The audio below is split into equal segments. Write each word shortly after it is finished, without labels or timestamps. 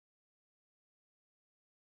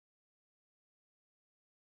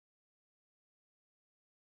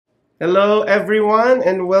Hello, everyone,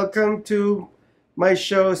 and welcome to my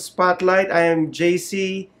show Spotlight. I am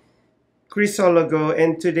JC Crisologo,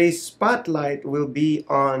 and today's spotlight will be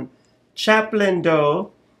on Chaplain Dow.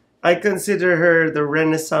 I consider her the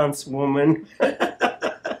Renaissance woman.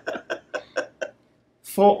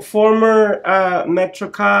 Former Metro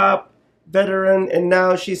Cop veteran, and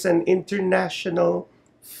now she's an international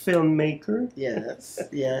filmmaker.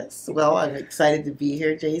 Yes. Well, I'm excited to be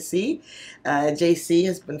here, JC. JC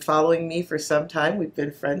has been following me for some time. We've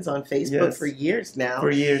been friends on Facebook for years now. For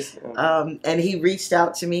years. And he reached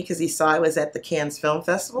out to me because he saw I was at the Cannes Film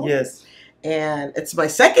Festival. Yes. And it's my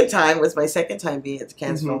second time. It was my second time being at the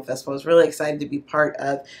Cannes Film Festival. I was really excited to be part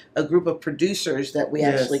of a group of producers that we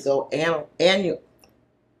actually go annually.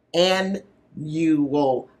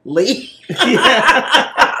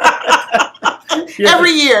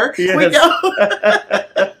 Every year we go.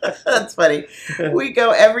 That's funny. We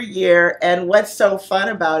go every year, and what's so fun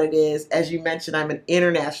about it is, as you mentioned, I'm an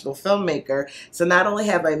international filmmaker. So not only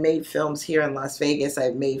have I made films here in Las Vegas,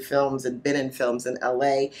 I've made films and been in films in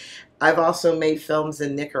LA. I've also made films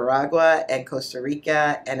in Nicaragua and Costa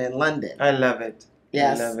Rica and in London. I love it.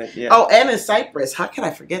 Yes. I love it. Yeah. Oh, and in Cyprus. How can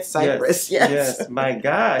I forget Cyprus? Yes. My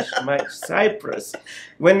gosh, my Cyprus.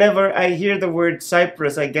 Whenever I hear the word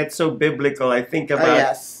Cyprus, I get so biblical. I think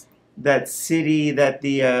about that city that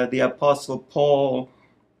the Apostle Paul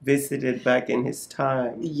visited back in his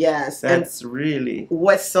time. Yes. That's really...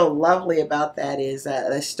 What's so lovely about that is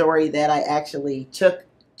a story that I actually took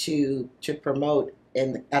to promote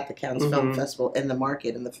at the Cannes Film Festival in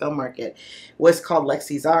the film market, was called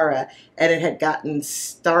Lexi Zara, and it had gotten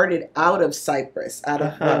started out of Cyprus, when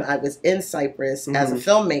I was in Cyprus as a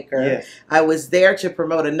filmmaker. Yes. I was there to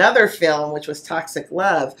promote another film, which was Toxic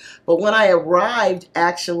Love, but when I arrived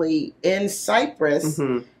actually in Cyprus,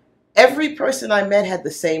 every person I met had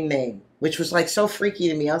the same name, which was like so freaky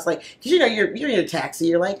to me. I was like, because you're in a taxi,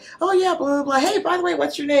 you're like, oh yeah, blah, blah, blah. Hey, by the way,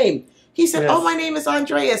 what's your name? He said, oh, my name is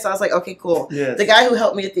Andreas. I was like, okay, cool. Yes. The guy who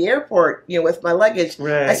helped me at the airport, with my luggage,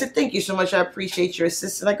 Right. I said, thank you so much. I appreciate your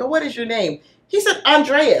assistance. I go, what is your name? He said,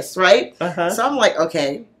 Andreas, right? So I'm like,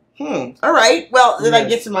 okay, all right. Well, then I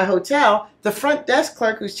get to my hotel. The front desk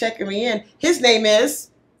clerk who's checking me in, his name is...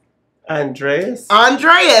 Andreas?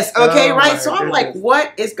 Okay, Oh, right? my So I'm like, goodness.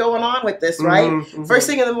 what is going on with this, right? First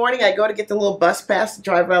thing in the morning, I go to get the little bus pass to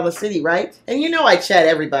drive around the city, right? And I chat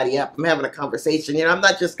everybody up. I'm having a conversation. I'm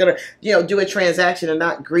not just going to, do a transaction and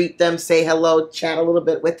not greet them, say hello, chat a little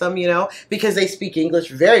bit with them, because they speak English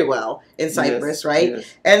very well in Cyprus, right?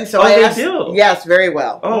 Yes. And so I I asked, do? yes, very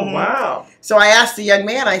well. Oh, wow. So I asked the young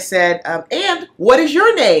man, I said, and what is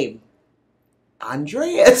your name?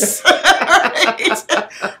 Andreas.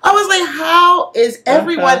 I was like, how is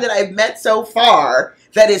everyone that I've met so far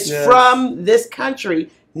that is from this country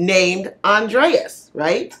named Andreas,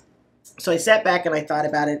 right? So I sat back and I thought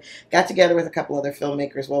about it, got together with a couple other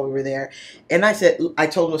filmmakers while we were there, and I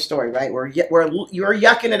told them a story, right? You're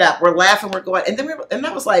yucking it up, we're laughing, we're going, and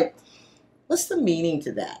I was like, what's the meaning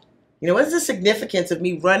to that? What is the significance of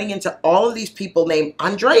me running into all of these people named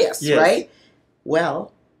Andreas, right?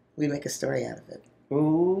 Well, we make a story out of it.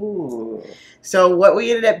 Ooh. So what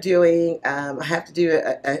we ended up doing, I have to do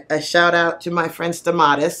a shout out to my friend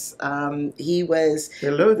Stamatis. He was...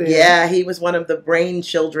 Hello there. Yeah, he was one of the brain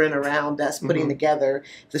children around us putting together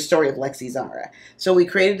the story of Lexi Zara. So we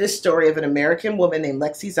created this story of an American woman named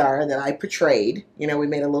Lexi Zara that I portrayed. We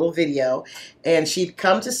made a little video. And she'd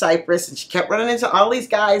come to Cyprus and she kept running into all these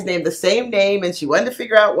guys named the same name and she wanted to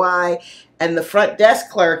figure out why. And the front desk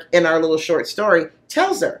clerk in our little short story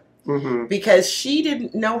tells her, because she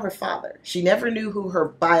didn't know her father. She never knew who her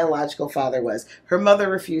biological father was. Her mother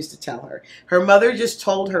refused to tell her. Her mother just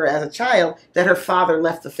told her as a child that her father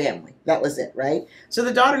left the family. That was it, right? So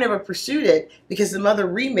the daughter never pursued it because the mother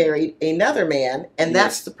remarried another man, and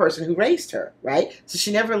that's the person who raised her, right? So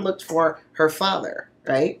she never looked for her father,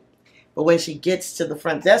 right? But when she gets to the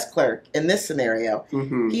front desk clerk in this scenario,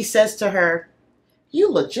 he says to her, you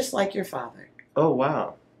look just like your father. Oh,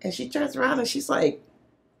 wow. And she turns around and she's like,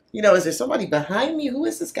 is there somebody behind me? Who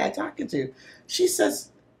is this guy talking to? She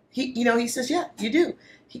says, he says, yeah, you do.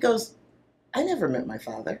 He goes, I never met my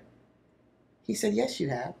father. He said, yes, you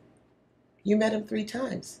have. You met him 3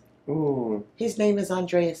 times. Ooh. His name is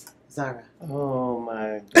Andreas Zara. Oh,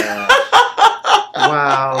 my God.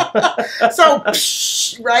 Wow. So,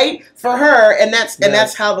 right, for her, and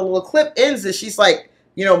that's how the little clip ends, is she's like,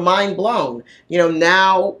 mind blown.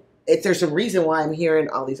 Now there's a reason why I'm hearing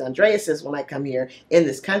all these Andreases when I come here in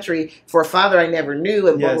this country for a father I never knew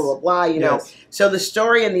and blah, blah, blah, blah, So the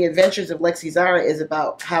story and the adventures of Lexi Zara is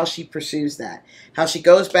about how she pursues that. How she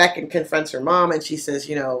goes back and confronts her mom and she says,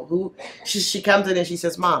 she comes in and she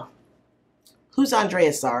says, Mom, who's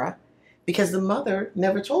Andrea Zara? Because the mother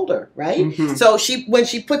never told her, right? Mhm. So when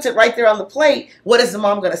she puts it right there on the plate, what is the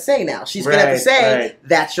mom going to say now? She's going to have to say,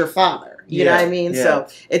 that's your father. You know what I mean? Yeah. So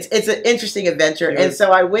it's an interesting adventure. Yes. And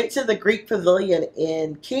so I went to the Greek Pavilion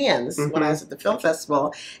in Cannes when I was at the film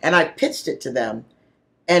festival, and I pitched it to them.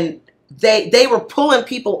 And they were pulling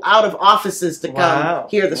people out of offices to come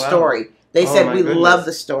hear the story. They said, we love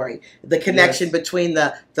the story. The connection between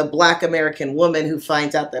the Black American woman who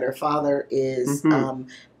finds out that her father is,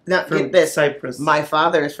 not from get this, Cyprus. My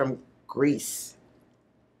father is from Greece.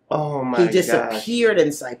 Oh my He disappeared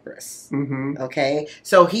in Cyprus. Okay,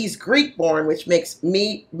 so he's Greek born, which makes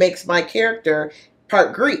my character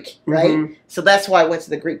part Greek, right? So that's why I went to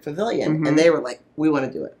the Greek Pavilion, and they were like, "We want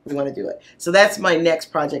to do it. We want to do it." So that's my next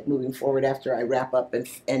project moving forward after I wrap up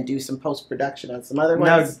and do some post production on some other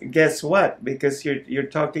ones. Now, guess what? Because you're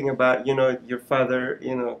talking about your father,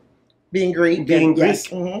 being Greek, being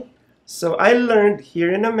Greek. Yes. So I learned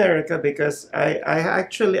here in America because I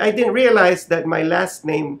didn't realize that my last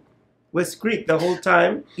name was Greek the whole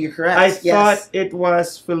time. You're correct. I thought it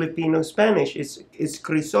was Filipino Spanish. It's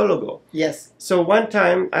Crisologo. Yes. So one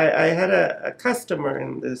time I had a customer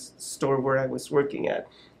in this store where I was working at,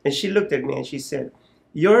 and she looked at me and she said,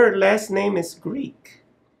 "Your last name is Greek."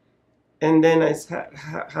 And then I said,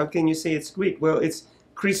 "How can you say it's Greek?" Well, it's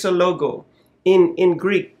Crisologo. In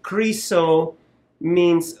Greek, Chryso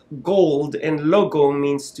means gold and logo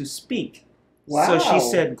means to speak. Wow. So she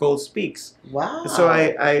said gold speaks. Wow. So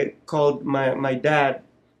I called my dad a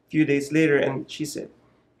few days later, and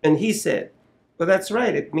he said, well, that's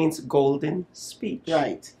right, it means golden speech.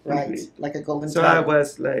 Right. Like a golden So tongue. I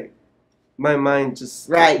was like, my mind just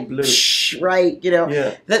blew. Right.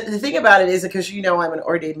 Yeah. The thing about it is because I'm an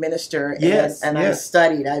ordained minister, and I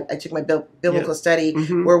studied. I took my biblical study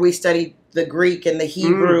where we studied the Greek and the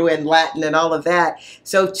Hebrew and Latin and all of that.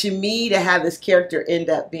 So to me, to have this character end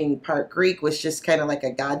up being part Greek was just kind of like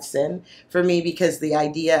a godsend for me, because the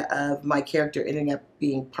idea of my character ending up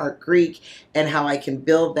being part Greek and how I can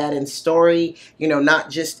build that in story, not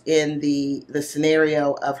just in the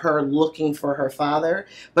scenario of her looking for her father,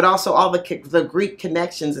 but also all the Greek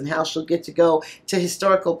connections and how she'll get to go to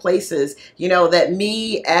historical places, that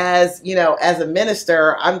me as a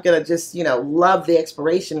minister, I'm going to just, love the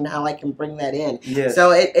exploration and how I can bring that in. Yes.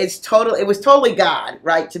 So it was totally God,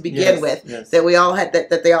 right, to begin with, that we all had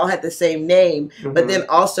that they all had the same name, but then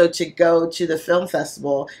also to go to the film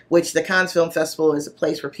festival, which the Cannes Film Festival is a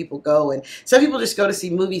place where people go, and some people just go to see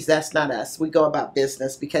movies. That's not us. We go about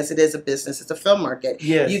business because it is a business. It's a film market.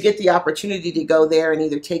 Yes. You get the opportunity to go there and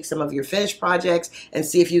either take some of your finished projects and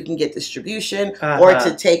see if you can get distribution, or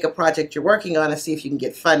to take a project you're working on and see if you can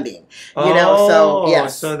get funding. So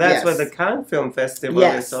yes. So that's what the Cannes Film Festival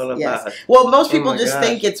is all about. Well, most people just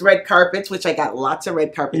think it's red carpets, which I got lots of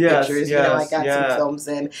red carpet pictures. I got some films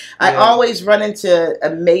in. I always run into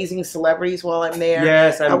amazing celebrities while I'm there.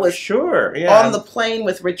 Yes, I was sure. Yeah. On the plane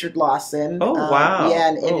with Richard Lawson. Oh, wow.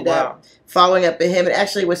 And ended up following up with him. It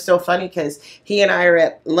actually was so funny because he and I are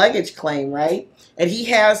at luggage claim, right? And he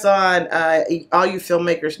has on, all you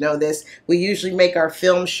filmmakers know this, we usually make our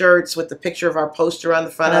film shirts with the picture of our poster on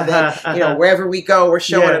the front of it. Wherever we go, we're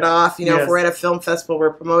showing it off. If we're at a film festival,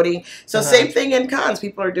 we're promoting. So same thing in Cannes,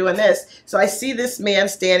 people are doing this. So I see this man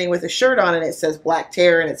standing with a shirt on and it says Black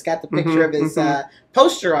Terror, and it's got the picture of his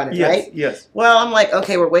poster on it, right? Yes. Well, I'm like,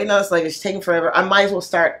 okay, we're waiting on this, like it's taking forever. I might as well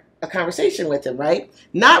start a conversation with him, right?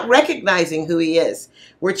 Not recognizing who he is.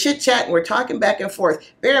 We're chit-chatting, we're talking back and forth.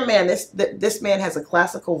 Bear in mind, this man has a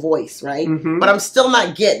classical voice, right? But I'm still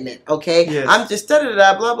not getting it, okay? Yes. I'm just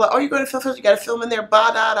da-da-da, blah, blah. Oh, you're going to film, you got to film in there,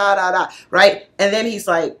 ba-da-da-da-da, right? And then he's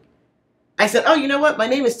like, I said, oh, you know what? My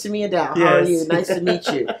name is Tamia Dow. How are you? Nice to meet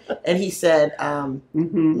you. And he said,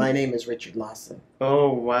 my name is Richard Lawson.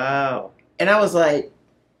 Oh, wow. And I was like,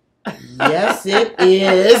 yes, it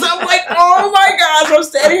is. I'm like, oh my gosh, I'm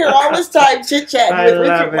standing here all this time chit-chatting with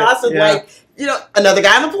Richard Lawson, like, another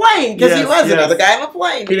guy on the plane, because he was another guy on the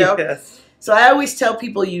plane, Yes. So I always tell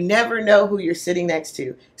people you never know who you're sitting next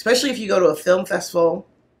to, especially if you go to a film festival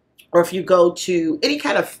or if you go to any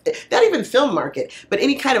kind of, not even film market, but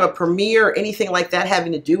any kind of a premiere or anything like that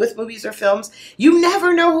having to do with movies or films, you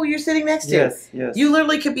never know who you're sitting next to. Yes, yes. You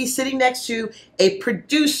literally could be sitting next to a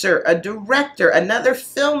producer, a director, another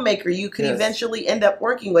filmmaker you could eventually end up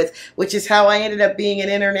working with, which is how I ended up being an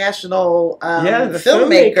international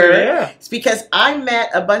filmmaker. It's because I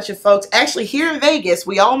met a bunch of folks, actually here in Vegas,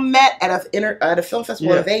 we all met at a film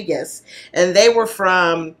festival in Vegas, and they were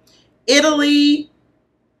from Italy,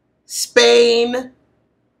 Spain,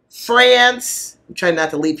 France. I'm trying not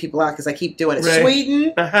to leave people out because I keep doing it.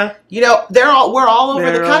 Sweden. We're all over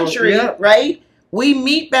the country, right? We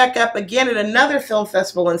meet back up again at another film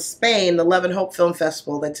festival in Spain, the Love and Hope Film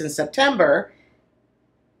Festival that's in September.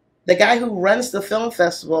 The guy who runs the film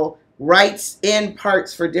festival writes in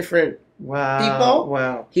parts for different people.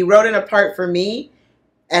 Wow. He wrote in a part for me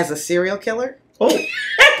as a serial killer. Oh.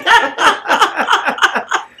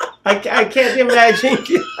 I can't imagine.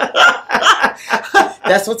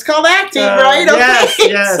 That's what's called acting, right?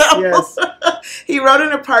 Okay. Yes. He wrote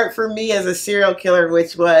in a part for me as a serial killer,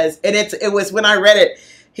 which was, and it was when I read it,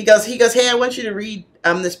 he goes, hey, I want you to read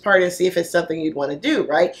this part and see if it's something you'd want to do,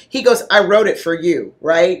 right? He goes, I wrote it for you,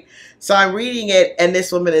 right? So I'm reading it, and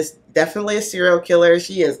this woman is definitely a serial killer.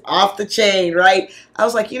 She is off the chain, right? I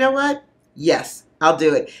was like, you know what? Yes, I'll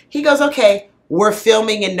do it. He goes, okay, we're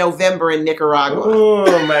filming in November in Nicaragua.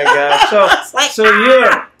 Oh my gosh!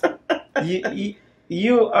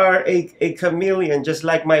 You are a chameleon, just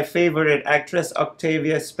like my favorite actress,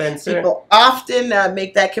 Octavia Spencer. People often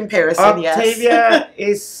make that comparison. Octavia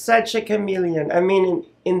is such a chameleon. I mean,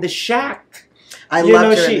 in The Shack. I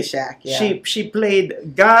loved her in The Shack. Yeah. She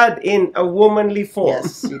played God in a womanly form.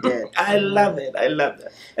 Yes, she did. I love it.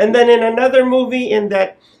 And then in another movie, in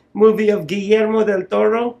that movie of Guillermo del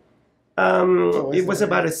Toro, it was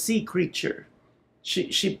about a sea creature.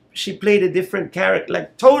 She played a different character,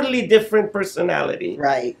 like totally different personality.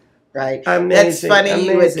 Right. Amazing, that's funny.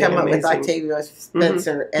 You would come up with amazing. Octavia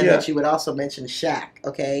Spencer, and then she would also mention Shack.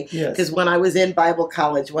 Okay, because when I was in Bible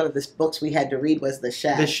college, one of the books we had to read was The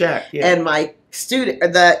Shack. The Shack, yeah. And my student,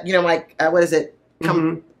 what is it?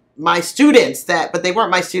 My students but they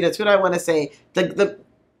weren't my students. What do I want to say?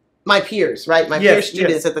 My peers, right? My peer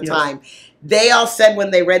students at the time. They all said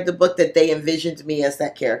when they read the book that they envisioned me as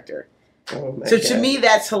that character. Oh so to me,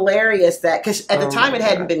 that's hilarious. That because at the time it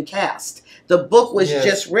hadn't been cast. The book was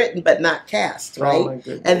just written but not cast, right? Oh my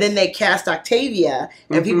goodness. And then they cast Octavia,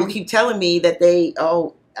 and people keep telling me that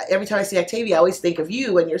every time I see Octavia, I always think of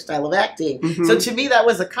you and your style of acting. So to me, that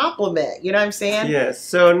was a compliment. You know what I'm saying? Yes.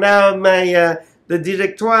 So now the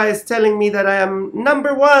directoire is telling me that I am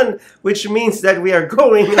 #1, which means that we are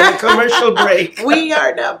going on a commercial break. We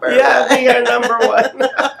are number one. Yeah, we are #1.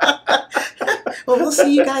 Well, we'll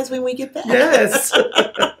see you guys when we get back. Yes.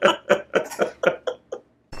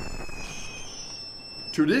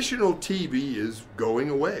 Traditional TV is going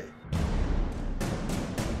away.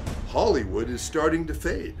 Hollywood is starting to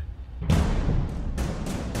fade.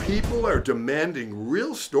 People are demanding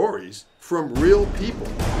real stories from real people.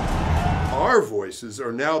 Our voices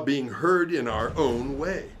are now being heard in our own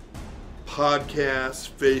way. Podcasts,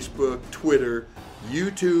 Facebook, Twitter,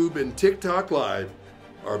 YouTube, and TikTok Live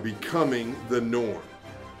are becoming the norm.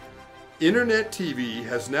 Internet TV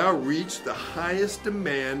has now reached the highest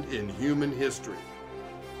demand in human history.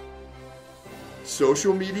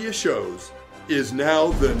 Social media shows is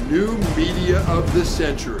now the new media of the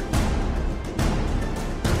century.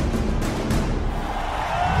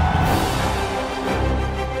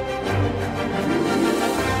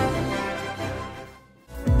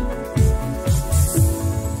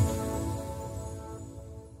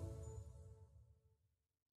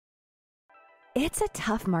 It's a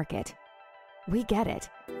tough market. We get it.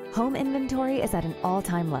 Home inventory is at an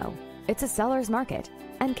all-time low. It's a seller's market,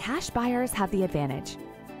 and cash buyers have the advantage.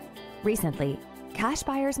 Recently, cash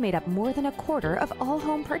buyers made up more than 1/4 of all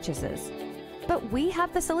home purchases. But we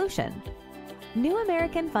have the solution. New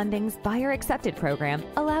American Funding's Buyer Accepted program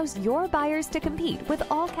allows your buyers to compete with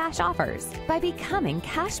all cash offers by becoming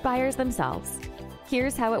cash buyers themselves.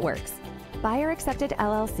 Here's how it works. Buyer Accepted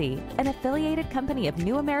LLC, an affiliated company of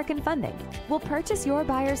New American Funding, will purchase your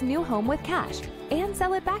buyer's new home with cash and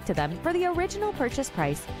sell it back to them for the original purchase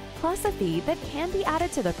price, plus a fee that can be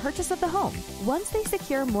added to the purchase of the home once they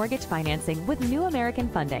secure mortgage financing with New American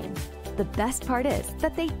Funding. The best part is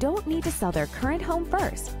that they don't need to sell their current home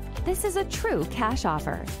first. This is a true cash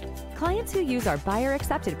offer. Clients who use our Buyer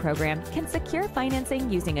Accepted program can secure financing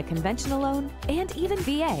using a conventional loan and even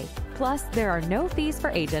VA. Plus, there are no fees for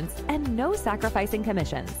agents and no sacrificing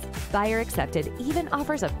commissions. Buyer Accepted even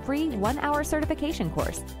offers a free 1-hour certification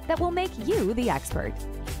course that will make you the expert.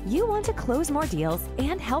 You want to close more deals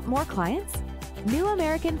and help more clients? New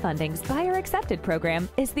American Funding's Buyer Accepted program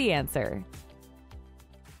is the answer.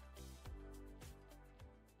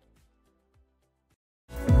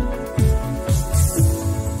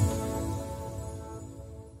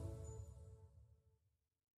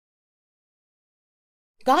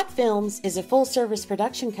 Got Films is a full-service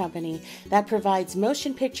production company that provides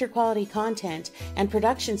motion picture quality content and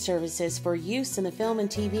production services for use in the film and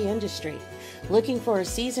TV industry. Looking for a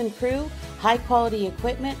seasoned crew, high-quality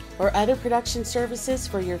equipment, or other production services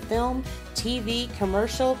for your film, TV,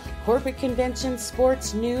 commercial, corporate convention,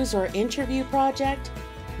 sports, news, or interview project?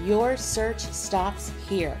 your search stops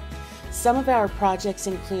here. Some of our projects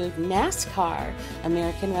include NASCAR,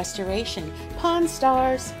 American Restoration, Pawn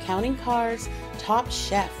Stars, Counting Cars, Top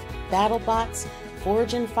Chef, BattleBots,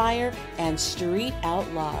 Forge and Fire, and Street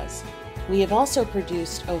Outlaws. We have also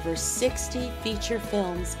produced over 60 feature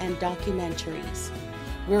films and documentaries.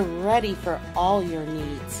 We're ready for all your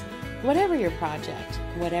needs. Whatever your project,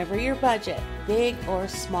 whatever your budget, big or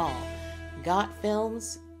small, Got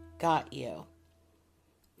Films got you.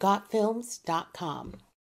 GotFilms.com.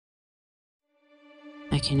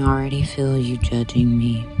 I can already feel you judging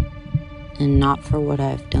me, and not for what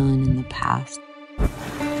I've done in the past,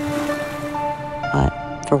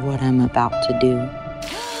 but for what I'm about to do.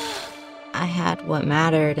 I had what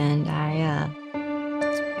mattered, and I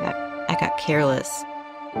got careless.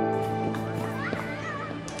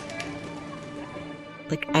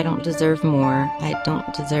 Like, I don't deserve more. I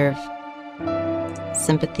don't deserve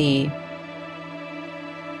sympathy.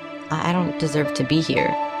 I don't deserve to be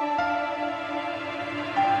here.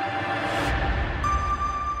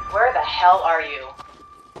 Where the hell are you?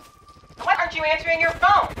 Why aren't you answering your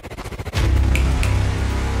phone?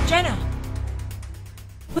 Jenna!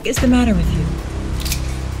 What is the matter with you?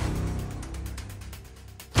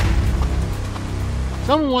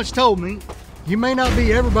 Someone once told me, you may not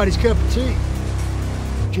be everybody's cup of tea,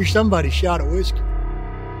 but you're somebody's shot of whiskey.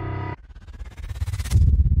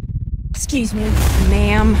 Excuse me,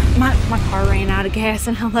 ma'am. My car ran out of gas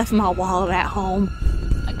and I left my wallet at home.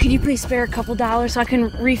 Could you please spare a couple dollars so I can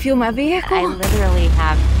refuel my vehicle? I literally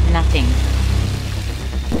have nothing.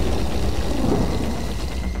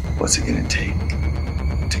 What's it gonna take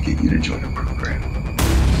to get you to join the program?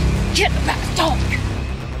 Get about the dog!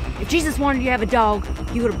 If Jesus wanted you to have a dog,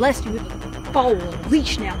 he would have blessed you with a bowl and a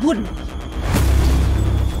leash now, wouldn't he?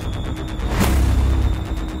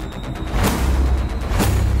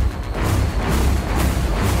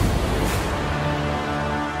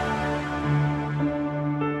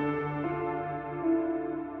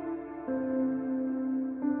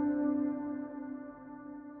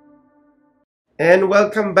 And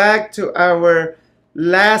welcome back to our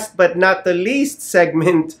last but not the least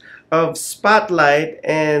segment of Spotlight,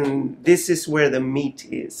 and this is where the meat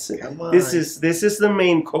is. Come on. This is the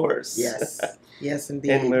main course. Yes. Yes, indeed.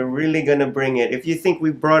 And we're really gonna bring it. If you think we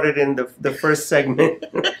brought it in the first segment,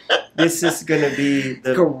 this is gonna be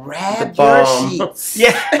the Grab the your bomb. sheets.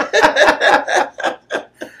 Yeah.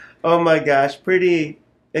 Oh my gosh, pretty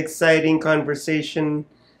exciting conversation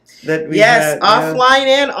that we had. Offline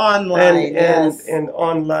and online. And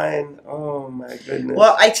online. Oh my goodness.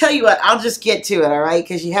 Well, I tell you what, I'll just get to it, all right?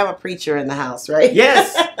 Because you have a preacher in the house, right?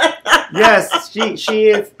 Yes. Yes, she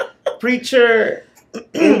is preacher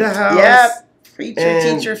in the house. Yep. Preacher,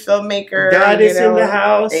 And teacher, filmmaker. God is in the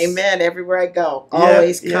house. Amen. Everywhere I go. Yep,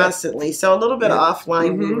 Always, yep. constantly. So a little bit Yep.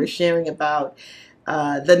 offline, we Mhm. were sharing about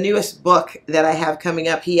the newest book that I have coming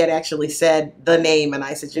up. He had actually said the name, and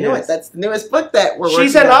I said, you know what? Yes. That's the newest book that we're working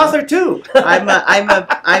She's an on. author too. I'm a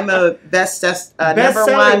number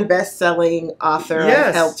one best-selling author. Yes.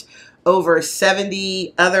 I've helped over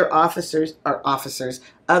 70 other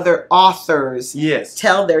other authors Yes.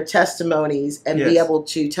 tell their testimonies and be Yes. able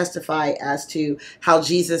to testify as to how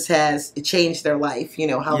Jesus has changed their life, you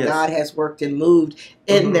know, how Yes. God has worked and moved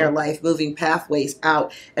in Mhm. their life, moving pathways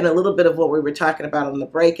out, and a little bit of what we were talking about on the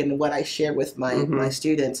break and what I share with my Mhm.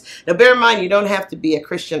 students. Now, bear in mind, you don't have to be a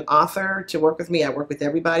Christian author to work with me. I work with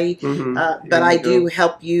everybody. Mhm. But Here I we do go.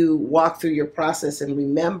 help you walk through your process and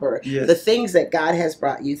remember Yes. the things that God has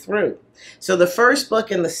brought you through. So the first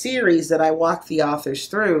book in the series that I walked the authors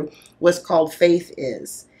through was called Faith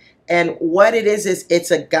Is. And what it is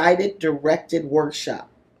it's a guided, directed workshop.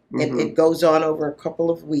 Mhm. It goes on over a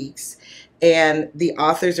couple of weeks. And the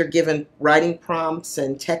authors are given writing prompts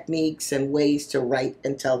and techniques and ways to write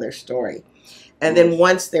and tell their story. And then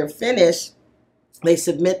once they're finished, they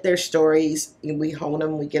submit their stories, and we hone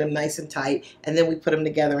them, we get them nice and tight, and then we put them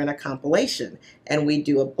together in a compilation, and we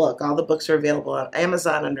do a book. All the books are available on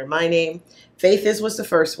Amazon under my name. Faith Is was the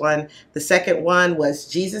first one. The second one was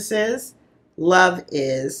Jesus Is, Love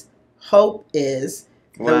Is, Hope Is.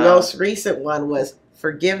 The Wow. most recent one was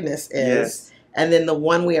Forgiveness Is. Yes. And then the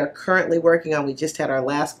one we are currently working on, we just had our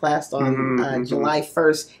last class on Mhm. July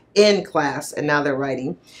 1st in class, and now they're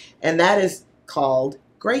writing. And that is called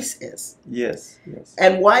Grace Is. Yes. Yes.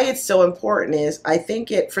 And why it's so important is, I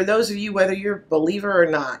think for those of you, whether you're a believer or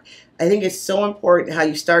not, I think it's so important how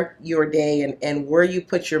you start your day and where you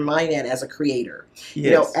put your mind at as a creator. Yes.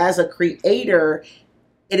 You know, as a creator,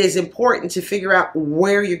 it is important to figure out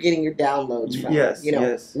where you're getting your downloads from. Yes, You know,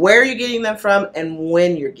 yes. where you're getting them from and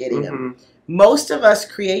when you're getting them. Mhm. Most of us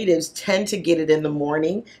creatives tend to get it in the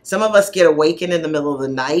morning. Some of us get awakened in the middle of the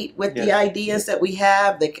night with the ideas that we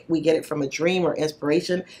have. That we get it from a dream or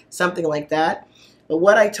inspiration, something like that. But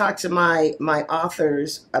what I talk to my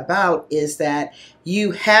authors about is that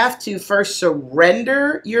you have to first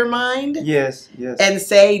surrender your mind. Yes. And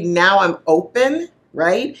say, now I'm open,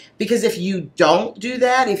 right? Because if you don't do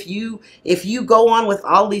that, if you go on with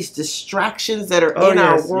all these distractions that are in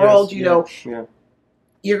our world, you know,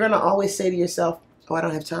 you're going to always say to yourself, oh, I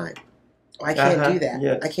don't have time. Oh, I can't do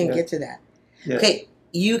that. I can't get to that. Okay,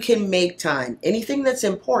 you can make time. Anything that's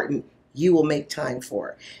important, you will make time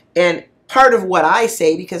for. And part of what I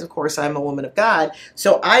say, because of course I'm a woman of God,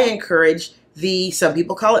 so I encourage some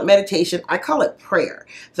people call it meditation, I call it prayer.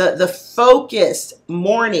 The focused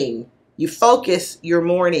morning, you focus your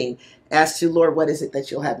morning as to, Lord, what is it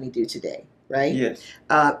that you'll have me do today? Right? Yes.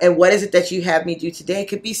 And what is it that you have me do today? It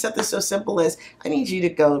could be something so simple as, I need you to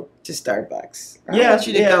go to Starbucks. I want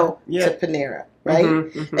you to go to Panera. Right?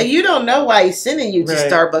 And you don't know why he's sending you to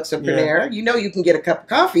Starbucks or Panera. You know you can get a cup of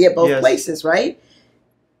coffee at both places, right?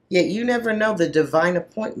 Yet you never know the divine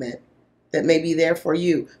appointment that may be there for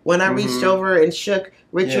you. When I reached over and shook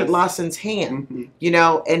Richard Lawson's hand, you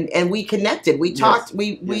know, and we connected. We talked.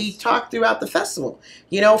 We talked throughout the festival.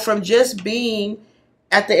 You know, from just being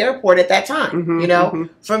at the airport at that time, you know,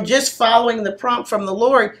 from just following the prompt from the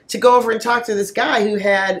Lord to go over and talk to this guy who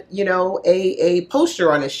had, you know, a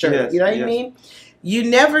poster on his shirt. You know what I mean? You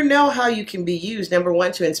never know how you can be used, number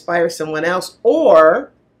one, to inspire someone else,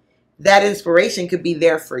 or that inspiration could be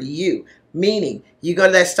there for you. Meaning, you go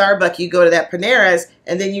to that Starbucks, you go to that Panera's,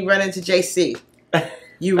 and then you run into JC.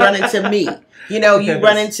 You run into me. You know, you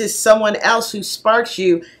run into someone else who sparks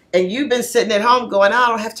you, and you've been sitting at home going, I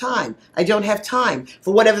don't have time. I don't have time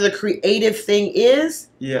for whatever the creative thing is.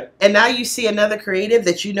 Yeah. And now you see another creative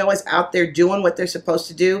that you know is out there doing what they're supposed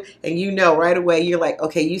to do, and you know right away, you're like,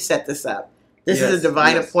 okay, you set this up. This is a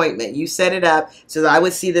divine appointment. You set it up so that I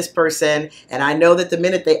would see this person, and I know that the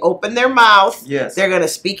minute they open their mouth, they're going to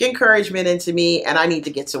speak encouragement into me, and I need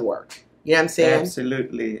to get to work. You know what I'm saying?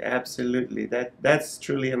 Absolutely, absolutely. That's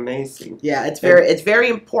truly amazing. Yeah, it's very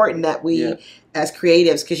important that we, as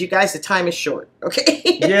creatives, because you guys, the time is short.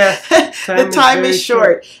 Okay. Yeah. The time is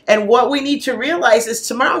short, and what we need to realize is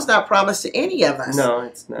tomorrow's not promised to any of us. No,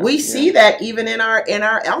 it's not. We see that even in our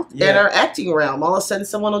acting realm. All of a sudden,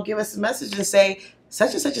 someone will give us a message and say,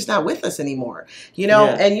 such and such is not with us anymore, you know,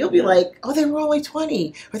 and you'll be like, oh, they were only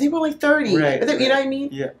 20, or they were only 30, or they, you know what I mean?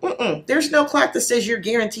 Yeah. There's no clock that says you're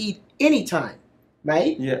guaranteed any time,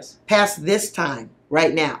 right? Yes. Past this time,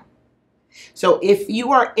 right now. So if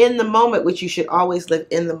you are in the moment, which you should always live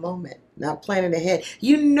in the moment, not planning ahead,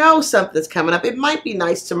 you know something's coming up. It might be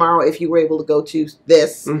nice tomorrow if you were able to go to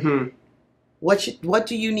this. What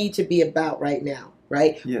do you need to be about right now,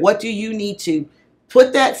 right? What do you need to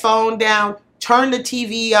put that phone down, turn the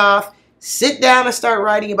TV off, sit down and start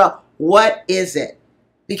writing about what is it?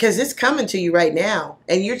 Because it's coming to you right now,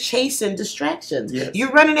 and you're chasing distractions.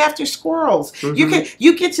 You're running after squirrels. You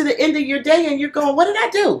get to the end of your day, and you're going, "What did I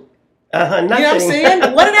do? Nothing. You know what I'm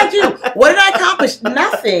saying? What did I do? What did I accomplish?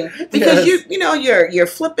 Nothing." Because you're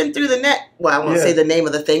flipping through the net. Well, I won't say the name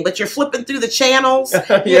of the thing, but you're flipping through the channels.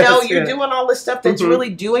 You know, you're doing all this stuff that's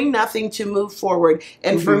really doing nothing to move forward.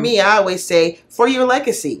 And for me, I always say, for your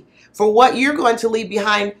legacy, for what you're going to leave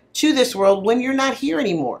behind to this world when you're not here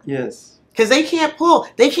anymore. Yes. Because they can't go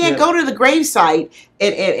to the gravesite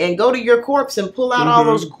and go to your corpse and pull out all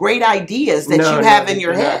those great ideas that you have in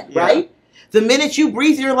your head, right? The minute you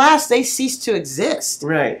breathe your last, they cease to exist.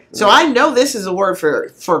 Right. So I know this is a word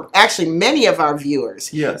for actually many of our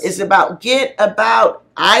viewers. Yes. It's about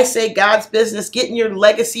I say God's business, getting your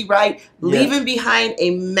legacy right, leaving behind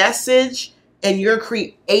a message and your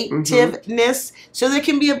creativeness so there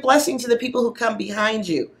can be a blessing to the people who come behind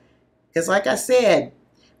you. Because like I said,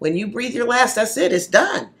 when you breathe your last, that's it. It's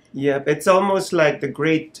done. Yeah, it's almost like the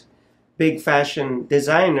great big fashion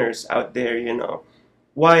designers out there, you know.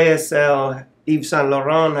 YSL, Yves Saint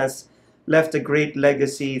Laurent has left a great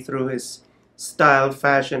legacy through his style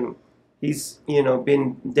fashion. He's,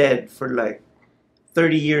 been dead for like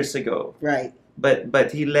 30 years ago. Right.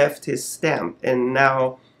 But he left his stamp, and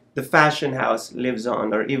now the fashion house lives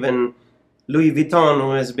on. Or even Louis Vuitton,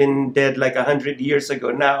 who has been dead like 100 years ago,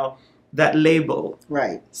 now that label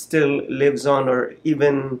still lives on. Or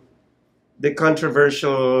even the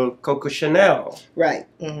controversial Coco Chanel. Right.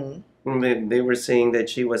 They were saying that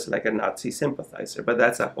she was like a Nazi sympathizer, but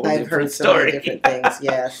that's a whole I've different heard so story. many different things.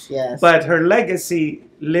 Yes. But her legacy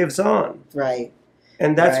lives on. Right.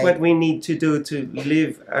 And that's what we need to do to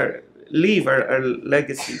leave our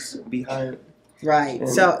legacies behind. Right. And,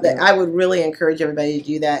 So I would really encourage everybody to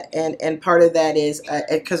do that. And part of that is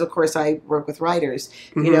because, of course, I work with writers,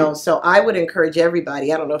 you know, so I would encourage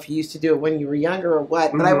everybody. I don't know if you used to do it when you were younger or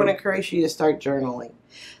what, but I would encourage you to start journaling.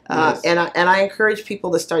 And I encourage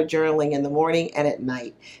people to start journaling in the morning and at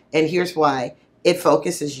night. And here's why. It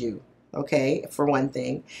focuses you, okay, for one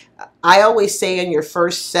thing. I always say in your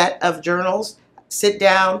first set of journals, sit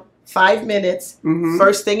down, 5 minutes,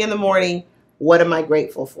 first thing in the morning, what am I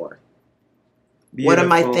grateful for? Beautiful. What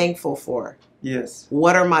am I thankful for? Yes.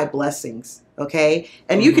 What are my blessings? Okay.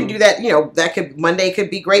 And you can do that, you know, that could, Monday could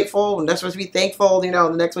be grateful, and next one to be thankful, you know,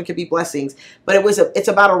 the next one could be blessings. But it's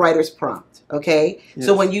about a writer's prompt. Okay. Yes.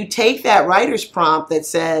 So when you take that writer's prompt that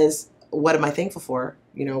says, what am I thankful for?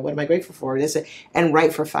 You know, what am I grateful for? And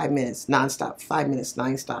write for 5 minutes, nonstop, 5 minutes,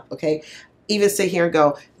 nonstop. Okay. Even sit here and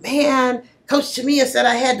go, man, Coach Tamia said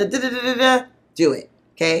I had to do it.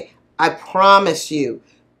 Okay. I promise you,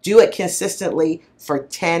 do it consistently for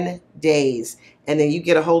 10 days. And then you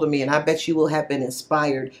get a hold of me, and I bet you will have been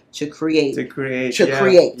inspired to create. To create.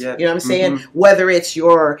 Yeah. You know what I'm saying? Whether it's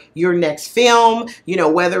your next film, you know,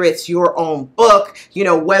 whether it's your own book, you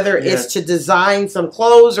know, whether it's to design some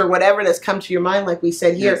clothes or whatever that's come to your mind, like we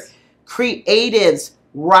said here. Creatives,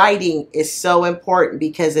 writing is so important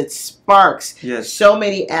because it sparks so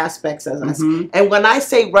many aspects of us. And when I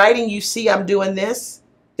say writing, you see I'm doing this,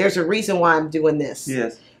 there's a reason why I'm doing this.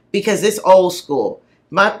 Yes. Because it's old school.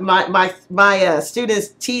 My students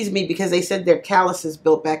tease me because they said their calluses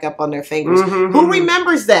built back up on their fingers. Who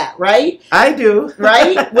remembers that, right? I do.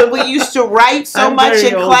 Right? When we used to write so much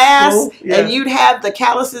in class and you'd have the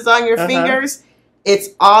calluses on your fingers. It's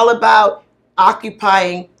all about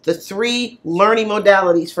occupying the 3 learning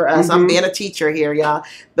modalities for us. I'm being a teacher here, y'all.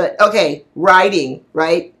 But, okay, writing,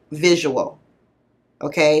 right? Visual.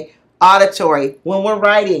 Okay? Auditory. When we're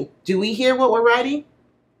writing, do we hear what we're writing?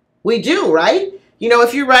 We do, right? You know,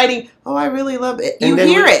 if you're writing, oh, I really love it, you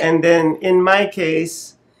hear it. And then in my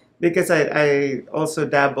case, because I also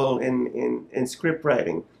dabble in script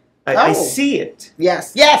writing, I see it.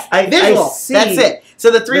 Yes, visual. That's it. So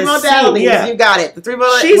the 3 modalities, you got it. The 3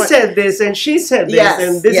 modalities. She said this, and she said this,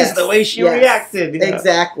 and this is the way she reacted. You know?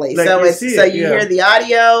 Exactly. Like so you hear the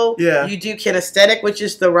audio. You do kinesthetic, which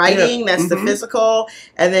is the writing. That's the physical,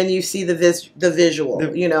 and then you see the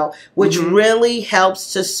visual. You know, which really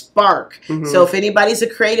helps to spark. So if anybody's a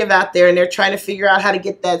creative out there and they're trying to figure out how to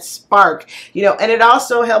get that spark, you know, and it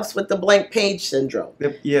also helps with the blank page syndrome.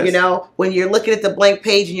 You know, when you're looking at the blank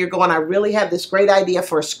page and you're going, I really have this great idea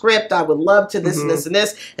for a script. I would love to this and this and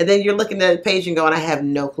this. And then you're looking at the page and going, I have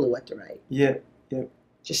no clue what to write.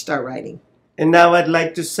 Just start writing. And now I'd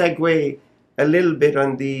like to segue a little bit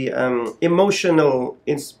on the emotional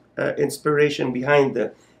inspiration behind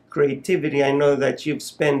the creativity. I know that you've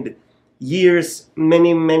spent years,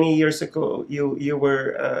 many years ago, you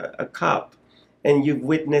were a cop, and you've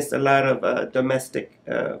witnessed a lot of domestic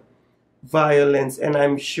violence, and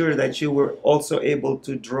I'm sure that you were also able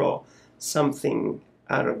to draw something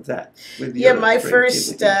out of that with your my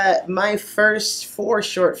first 4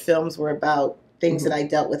 short films were about things that I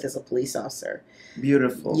dealt with as a police officer.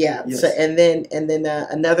 Beautiful. Yeah. Yes. So and then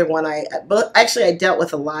another one I dealt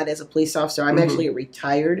with a lot as a police officer. I'm actually a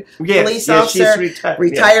retired police officer. She's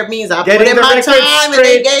retired means I put in my time and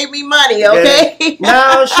they gave me money. Okay.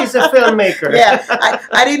 Now she's a filmmaker.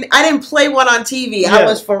 I didn't play one on TV. I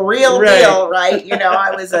was for real deal, right? You know,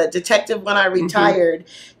 I was a detective when I retired.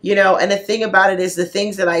 You know, and the thing about it is the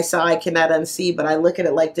things that I saw I cannot unsee, but I look at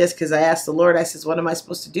it like this because I asked the Lord, I says, what am I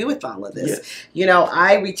supposed to do with all of this? You know,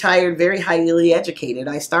 I retired very highly educated.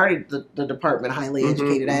 I started the department highly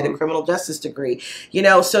educated. I had a criminal justice degree. You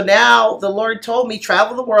know, so now the Lord told me,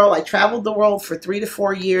 travel the world. I traveled the world for 3 to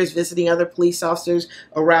 4 years visiting other police officers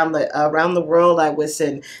around the world. I was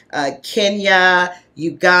in Kenya,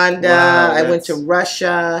 Uganda. I went to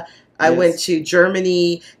Russia. I went to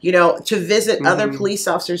Germany, you know, to visit other police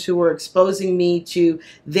officers who were exposing me to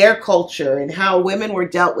their culture and how women were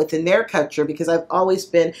dealt with in their culture, because I've always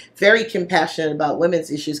been very compassionate about women's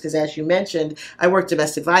issues because, as you mentioned, I work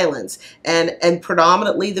domestic violence. And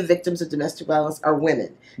predominantly the victims of domestic violence are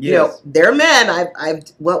women. You know, they're men. I've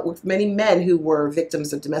dealt with many men who were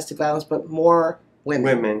victims of domestic violence, but more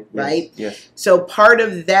women, right? So part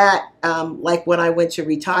of that, like when I went to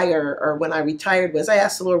retire, or when I retired, was I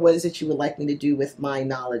asked the Lord, what is it you would like me to do with my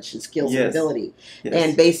knowledge and skills and ability?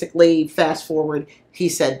 And basically, fast forward, he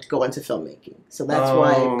said, go into filmmaking. So that's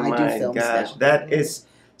why I do films now. That is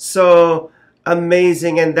so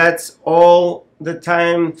amazing, and that's all the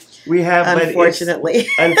time we have. Unfortunately.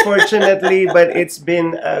 Unfortunately, but it's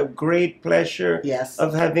been a great pleasure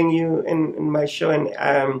of having you in my show,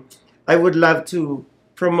 and I would love to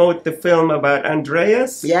promote the film about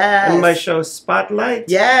Andreas. Yes. And my show Spotlight.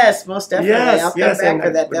 Yes, most definitely. Yes, I'll come yes, back and for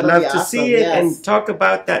that. I would That'll love be to awesome. see it Yes. and talk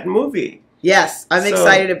about that movie. Yes, I'm So-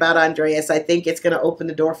 excited about Andreas. I think it's going to open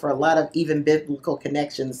the door for a lot of even biblical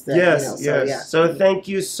connections. That, Yes, you know, yes. So, yeah. So thank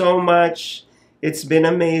you so much. It's been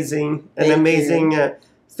amazing. An Thank amazing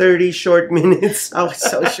 30 short minutes. Oh, it's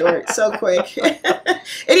so short, so quick.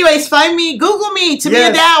 Anyways, find me, Google me, Tamia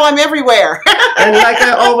Yes. Dow. I'm everywhere. And like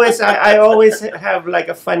I always have like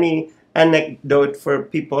a funny anecdote for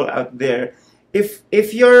people out there.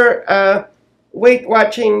 If you're Weight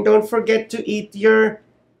Watching, don't forget to eat your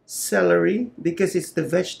celery because it's the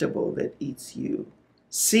vegetable that eats you.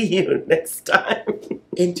 See you next time.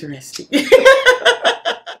 Interesting.